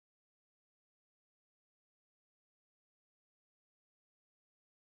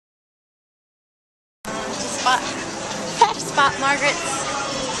Spot Margaret's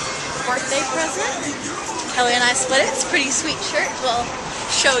birthday present. Kelly and I split it. It's a pretty sweet shirt. We'll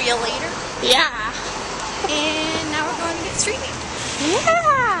show you later. Yeah. And now we're going to get street meat.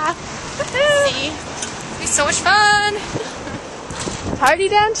 Yeah. See? It'll be so much fun. Party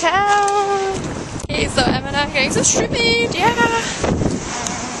downtown. Okay, so Emma and I are getting some street meat. Yeah.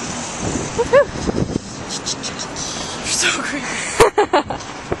 Woohoo. You're so creepy.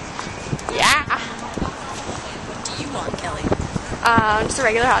 Yeah. What do you want, Kelly? Just a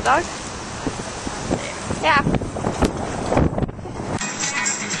regular hot dog. Yeah.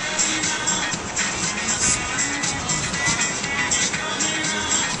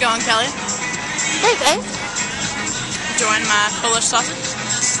 Going, Kelly? Hey, thanks. Enjoying my Polish sausage?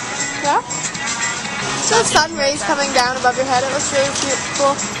 Yeah. So the sun rays coming down above your head. It looks really cute.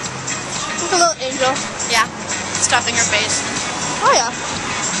 Cool. Like a little angel. Yeah. Stuffing her face. Oh yeah.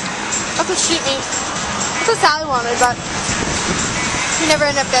 That's what sheep meat. That's what Sally wanted, but we never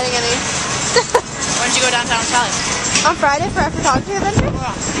ended up getting any. When did you go downtown with Sally? On Friday for our photography adventure?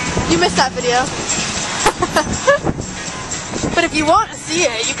 Wow. You missed that video. But if you want to see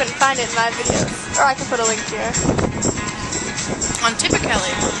it, you can find it in my videos. Or I can put a link here. On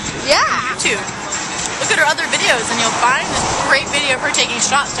TypiKelly. Yeah! YouTube. Look at her other videos and you'll find this great video of her taking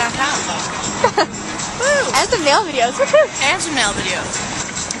shots downtown. Woo! And some nail videos. Woohoo! And some nail videos.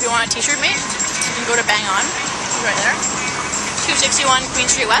 If you want a t-shirt made, you can go to Bang On. It's right there. 261 Queen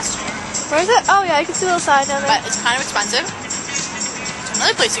Street West. Where is it? Oh yeah, you can see the little sign down there. But it's kind of expensive. There's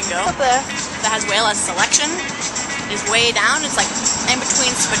another place you can go Up there. that has way less selection. Is way down. It's like in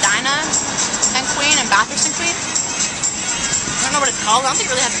between Spadina and Queen and Bathurst and Queen. I don't know what it's called. I don't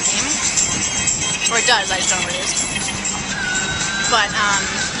think it really has a name. Or it does, I just don't know what it is. But,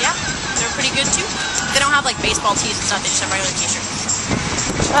 yeah, they're pretty good too. They don't have like baseball tees and stuff, they just have regular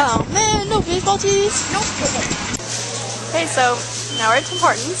t-shirts. Oh man, no baseball tees. Nope. Okay, so now we're at Tim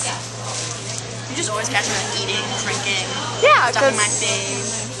Hortons. You just always catch me like eating, drinking, Yeah, stuffing my because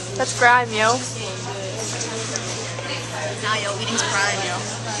face. that's grime, yo. Now yo, eating's crime, yo.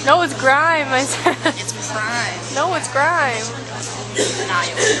 No, it's grime, I said. It's crime. No, it's grime. Nah,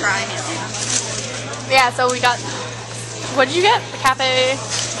 yo, it's crime, yo. Yeah, so we got, what did you get? The cafe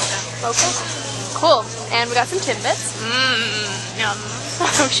local? Cool. And we got some Timbits. Yum.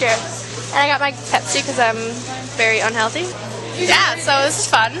 Oh, sure. And I got my Pepsi because I'm very unhealthy. Yeah, so this is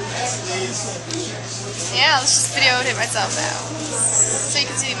fun. Yeah, let's just videotape myself now. So you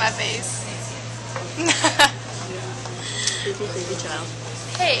can see my face. Creepy, creepy child.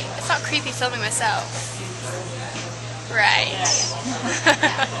 Hey, it's not creepy filming myself. Right.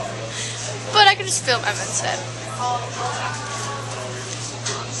 But I could just film Emma instead.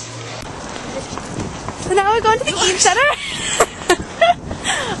 So now we're going to the Eaton Center.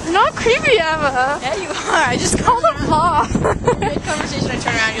 I'm not creepy, Emma. Yeah, you are. I just Call the vlog. mid-conversation, I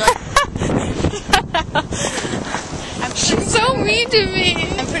turn around, you're like... She's so mean to me.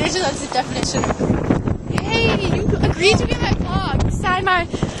 I'm pretty sure that's the definition of creepy. Hey, you agreed to be in my vlog. Sign my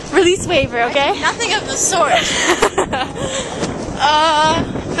release waiver, okay? Nothing of the sort.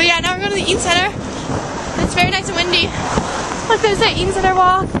 But yeah, now we're going to the Eaton Center. It's very nice and windy. Look, there's that Eaton Center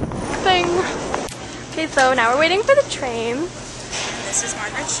walk thing. Okay, so now we're waiting for the train. This is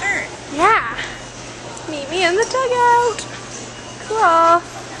Margaret's shirt. Yeah. Meet me in the dugout. Cool. I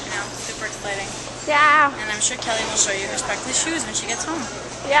know, super exciting. Yeah. And I'm sure Kelly will show you her sparkly shoes when she gets home.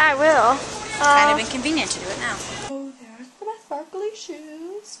 Yeah, I will. Kind of inconvenient to do it now. Oh, there's my sparkly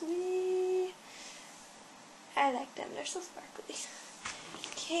shoes. I like them. They're so sparkly.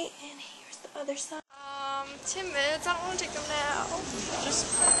 Okay, and here's the other side. Timbits. I don't want to take them now. Just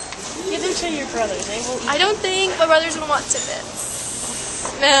give them to your brothers. They will eat. I don't think my brother's gonna want Timbits.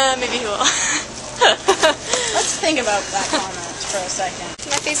 Maybe he will. Let's think about that comment for a second.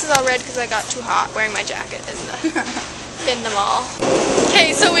 My face is all red because I got too hot wearing my jacket in the mall.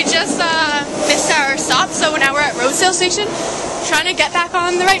 Okay, so we just missed our stop, so now we're at Rosedale Station, trying to get back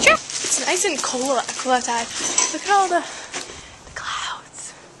on the right track. It's nice and cool outside. Look at all the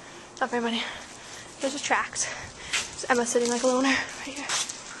clouds. Not very many. There's the tracks. There's Emma sitting like a loner right here.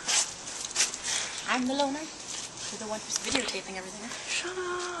 I'm the loner. You're the one who's videotaping everything. Shut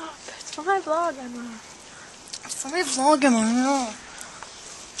up. It's for my vlog, Emma. It's for my vlog, Emma.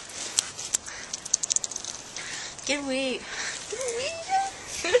 Get away.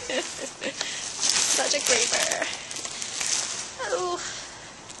 Such a creeper. Oh.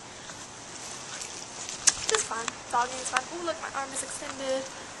 It's fun. Dogging is fun. Oh, look, my arm is extended.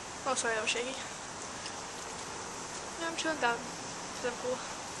 Oh, sorry, that was shaky. No, I'm chewing gum. So cool.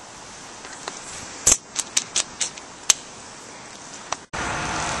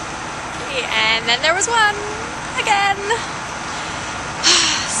 Okay, and then there was one.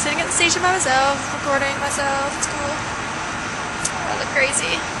 station by myself, recording myself. It's cool. I look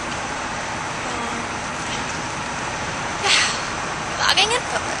crazy. Vlogging in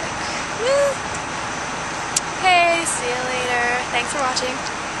public. Woo! Okay, see you later. Thanks for watching.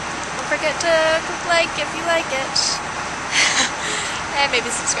 Don't forget to click like if you like it. And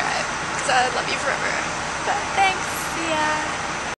maybe subscribe, because I love you forever. But thanks. See ya.